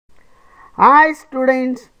Hi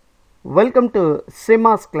students, welcome to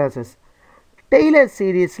Simas classes. Taylor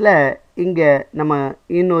series la inga nama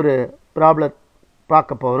இன்னொரு problem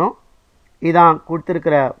பார்க்க போறோம். இதான்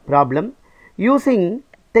கொடுத்திருக்கிற problem. Using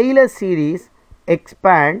Taylor series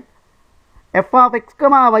expand f of x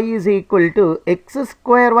comma y is equal to x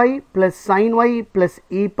square y plus sin y plus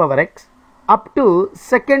e power x up to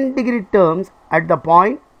second degree terms at the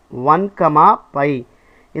point 1 comma pi.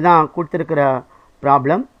 இதான் கொடுத்திருக்கிற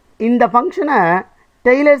problem. இந்த ஃபங்க்ஷனை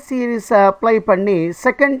Taylor series apply பண்ணி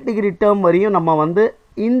second degree term வரையும் நம்ம வந்து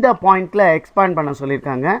இந்த பாயிண்டில் எக்ஸ்பேண்ட் பண்ண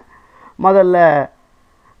சொல்லியிருக்காங்க. முதல்ல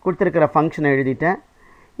கொடுத்துருக்கிற ஃபங்க்ஷனை எழுதிட்டேன்.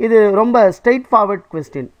 இது ரொம்ப ஸ்ட்ரெயிட் ஃபார்வர்ட்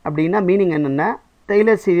கொஸ்டின். அப்படின்னா மீனிங் என்னென்னா,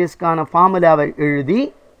 டெய்லர் சீரிஸ்க்கான ஃபார்முலாவை எழுதி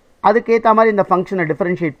அதுக்கேற்ற மாதிரி இந்த ஃபங்க்ஷனை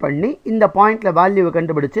டிஃபரன்ஷியேட் பண்ணி இந்த பாயிண்டில் வேல்யூவை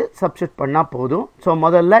கண்டுபிடிச்சு சப்ஸ்டியூட் பண்ணால் போதும். ஸோ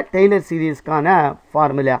முதல்ல Taylor சீரிஸ்க்கான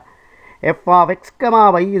formula f of x comma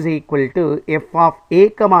y is equal to f of a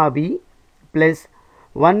comma b plus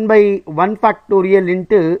 1 by 1 factorial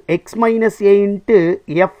into x minus a into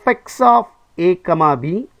fx of a comma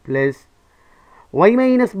b plus y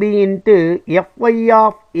minus b into fy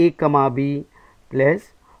of a comma b plus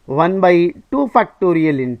 1 by 2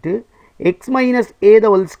 factorial into x minus a the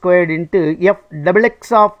whole squared into f double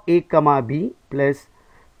x of a comma b plus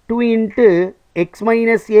 2 into x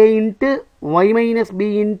minus a into y minus b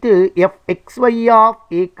into f xy of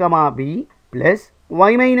a comma b plus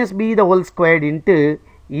y minus b the whole squared into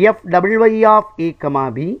f double y of a comma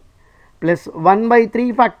b plus 1 by 3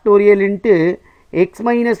 factorial into x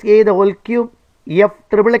minus a the whole cube f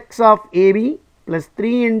triple x of ab plus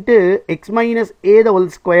 3 into x minus a the whole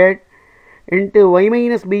squared into y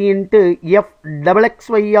minus b into f double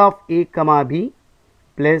xy of a comma b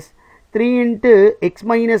plus 3 into x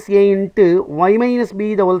minus a into y minus b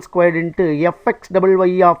the whole squared into fx double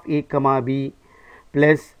y of a comma b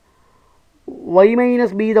plus y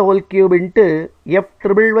minus b the whole cube into f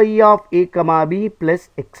triple y of a comma b plus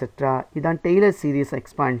etc. இதான் Taylor series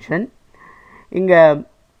expansion. இங்கே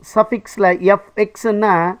சஃபிக்ஸில்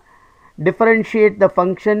fxன்னா differentiate the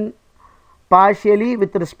function partially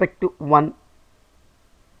with respect to 1.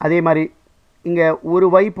 அதே மாதிரி இங்கே ஒரு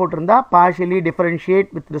y போட்டிருந்தா partially differentiate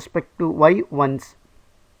with respect to y once.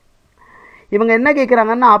 இவங்க என்ன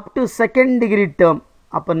கேட்குறாங்கன்னா up to second degree term.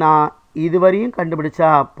 அப்போ நான் இதுவரையும் கண்டுபிடிச்சா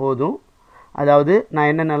போதும். அதாவது நான்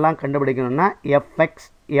என்னென்னலாம் கண்டுபிடிக்கணும்னா fx,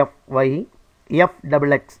 fy, f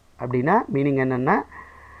double x. அப்படின்னா மீனிங் என்னென்னா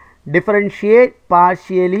differentiate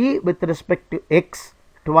partially with respect to x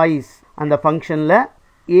twice. அந்த ஃபங்க்ஷனில்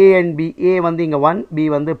a and b, a வந்து இங்கே 1, b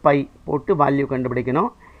வந்து pi போட்டு வேல்யூ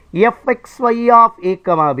கண்டுபிடிக்கணும். fxy of a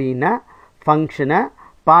comma b na function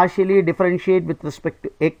partially differentiate with respect to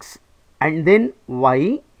x and then y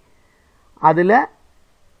adula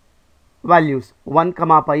values 1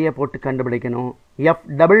 comma pi போட்டு கண்டுபிடிக்கணும். f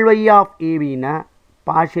double y of a b na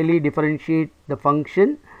partially differentiate the function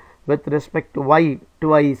with respect to y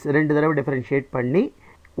twice, ரெண்டு தடவை differentiate பண்ணி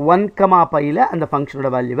 1 comma pi ல அந்த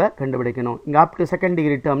ஃபங்க்ஷனோட வேல்யூவை கண்டுபிடிக்கணும். இங்கே up to second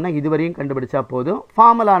degree termனா இதுவரையும் கண்டுபிடிச்சா போதும்.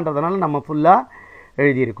 ஃபார்முலான்றதுனால நம்ம ஃபுல்லாக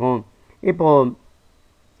எழுதியிருக்கோம். இப்போது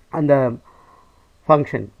அந்த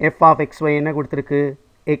ஃபங்க்ஷன் f of xy என்ன கொடுத்துருக்கு?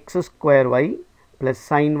 x square y plus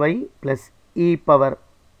sin y plus e power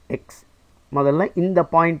x. முதல்ல இந்த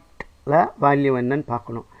பாயிண்டில் வேல்யூ என்னன்னு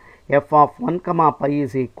பார்க்கணும். f of 1 comma pi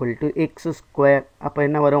is equal to x square. அப்போ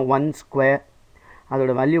என்ன வரும்? 1 square.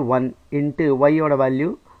 அதோட வேல்யூ 1 into y ஓட value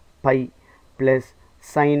pi plus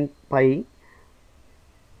sin pi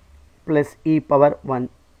plus e power 1.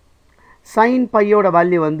 sin pi ஓட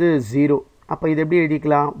வேல்யூ வந்து 0. அப்போ இது எப்படி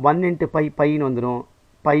எழுதிக்கலாம்? 1 into pi, பைன்னு வந்துடும்.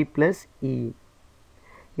 pi plus e.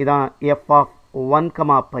 இதான் f of 1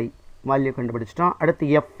 comma pi value கண்டுபிடிச்சிட்டோம். அடுத்து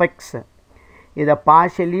fx. இதை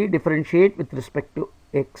partially differentiate with respect to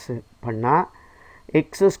x பண்ணால்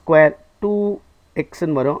x square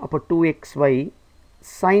 2xன்னு வரும். அப்போ 2xy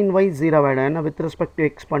sin y 0 வேணும். ஏன்னா with respect to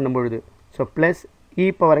x பண்ணும்பொழுது. So plus e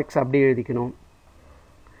power x அப்படி எழுதிக்கணும்.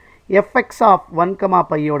 fx of 1 comma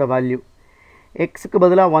pi ஓட வேல்யூ xக்கு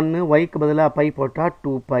பதிலாக 1, yக்கு பதிலாக pi போட்டால்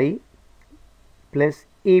 2 pi plus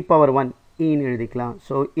e power 1 ன்னு எழுதிக்கலாம்.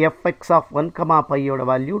 So fx of 1 comma pi ஓட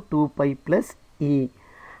வேல்யூ 2 pi plus e.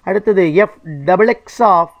 அடுத்தது f double x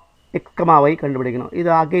of x comma y கண்டுபிடிக்கணும். இது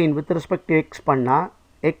again with respect to x பண்ணால்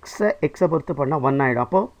எக்ஸை பொறுத்து பண்ணால் 1 ஆகிடும்.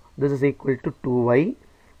 அப்போது this is equal to 2y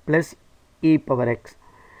plus e power x.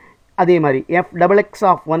 அதே மாதிரி f double x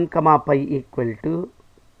of 1 comma pi equal to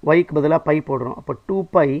yக்கு பதிலாக pi போடுறோம். அப்போ 2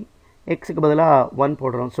 pi xக்கு பதிலாக 1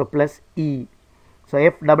 போடுறோம். So plus e. So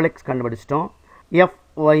f double x கண்டுபிடிச்சிட்டோம்.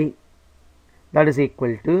 fy that is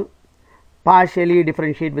equal to partially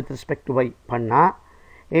differentiate with respect to y பண்ணால்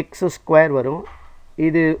x square வரும்.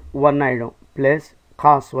 இது 1 ஆகிடும் ப்ளஸ்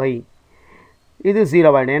cos y இது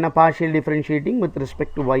 0 ஆகிடும், ஏன்னா partial differentiating with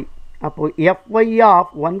respect to y. அப்போ fy of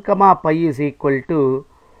 1 pi is equal to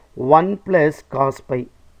 1 plus cos pi,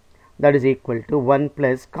 that is equal to 1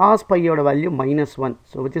 plus cos pi oda value minus 1,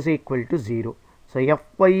 so which is equal to 0. So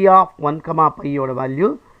fy of 1 pi oda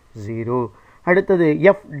value 0. அடுத்தது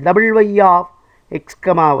fwy of x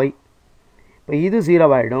y, இப்போ இது 0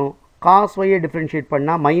 ஆகிடும், cos y differentiate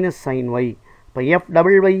பண்ணா minus sin y, இப்போ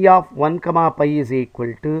fwy of 1 pi is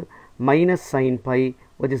equal to minus sin pi,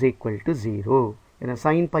 which is equal to 0. ஏன்னா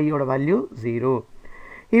sin pi ஓட value 0.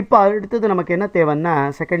 இப்போ அடுத்தது நமக்கு என்ன தேவைன்னா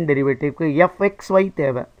செகண்ட் டெரிவேட்டிவ்க்கு fxy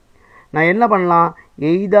தேவை. நான் என்ன பண்ணலாம்,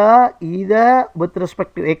 இதை வித்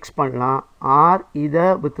ரெஸ்பெக்ட் டு எக்ஸ் பண்ணலாம், ஆர் இதை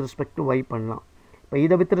வித் ரெஸ்பெக்ட் டு ஒய் பண்ணலாம். இப்போ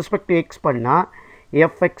இதை வித் ரெஸ்பெக்ட் டு எக்ஸ் பண்ணால்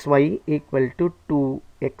fxy ஈக்குவல் டு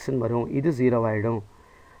 2xன்னு வரும், இது 0 ஆகிடும்.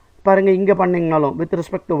 பாருங்கள், இங்கே பண்ணிங்கனாலும் வித்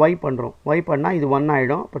ரெஸ்பெக்ட் டு ஒய் பண்ணுறோம், ஒய் பண்ணால் இது 1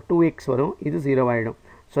 ஆகிடும், அப்போ 2x வரும், இது 0 ஆகிடும்.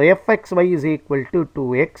 So fxy is equal to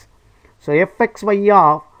 2x. So fxy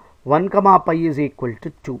of 1 pi is equal to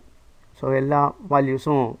 2. So எல்லா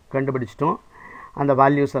வேல்யூஸும் கண்டுபிடிச்சிட்டோம், அந்த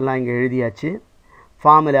வேல்யூஸ் எல்லாம் இங்கே எழுதியாச்சு,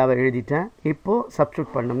 ஃபார்முலாவை எழுதிட்டேன். இப்போது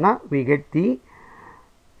சப்ஸ்டிட்யூட் பண்ணோம்னா we get the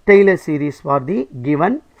Taylor series for the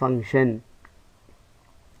given function.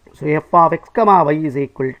 So f of x y is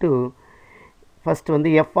equal to first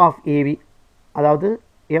வந்து f of ab, அதாவது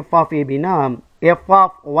f of ab னா f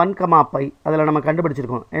of 1 pi, அதில் நம்ம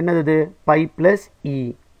கண்டுபிடிச்சிருக்கோம் என்னது, pi plus e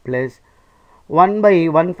plus 1 by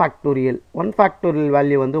 1 factorial, 1 factorial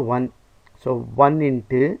value வந்து 1, so 1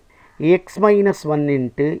 into x minus 1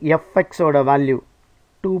 into fx ஓட value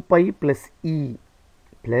 2 pi plus e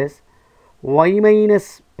plus y minus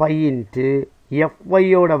pi into fy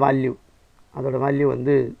ஓட value, அதோட value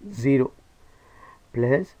வந்து 0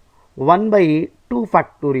 plus 1 by 2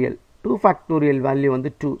 factorial, 2 factorial value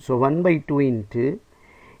வந்து 2, so 1 by 2 into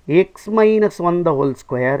x minus 1 the whole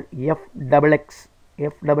square f double x,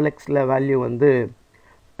 f double x la value வந்து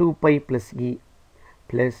 2 pi plus e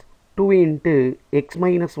plus 2 into x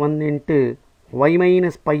minus 1 into y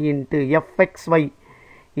minus pi into fxy,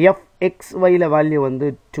 fxy la value வந்து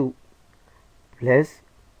 2 plus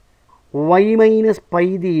y minus pi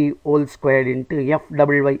the whole square into f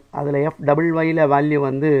double y, அதில் f double y la value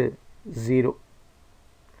வந்து 0.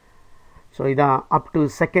 So இதான் up to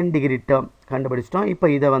second degree term கண்டுபிடிச்சிட்டோம். இப்போ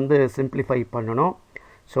இதை வந்து simplify பண்ணணும்.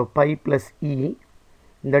 So pi plus இ,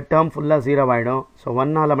 இந்த டேர்ம் ஃபுல்லாக 0 ஆகிடும், ஸோ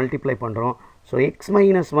 1ஆல் மல்டிப்ளை பண்ணுறோம். So X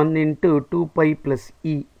minus 1 into 2 pi plus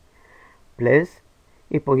இ ப்ளஸ்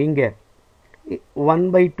இப்போ இங்கே 1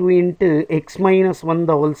 by 2 into X minus 1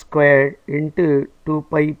 the whole square into 2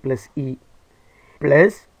 pi plus E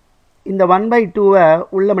plus இந்த 1 by 2-வை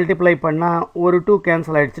உள்ளே மல்டிப்ளை பண்ணால் ஒரு 2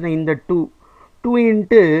 கேன்சல் ஆகிடுச்சுன்னா இந்த 2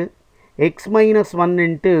 into x minus 1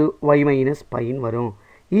 into y minus pi வரும்.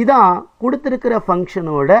 இதான் கொடுத்திருக்கிற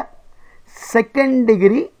ஃபங்க்ஷனோட second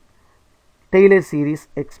degree Taylor series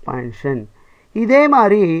expansion. இதே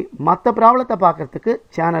மாதிரி மற்ற ப்ராப்ளத்தை பார்க்குறதுக்கு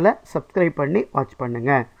சேனலை சப்ஸ்கிரைப் பண்ணி வாட்ச்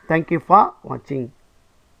பண்ணுங்கள். தேங்க்யூ ஃபார் வாட்சிங்.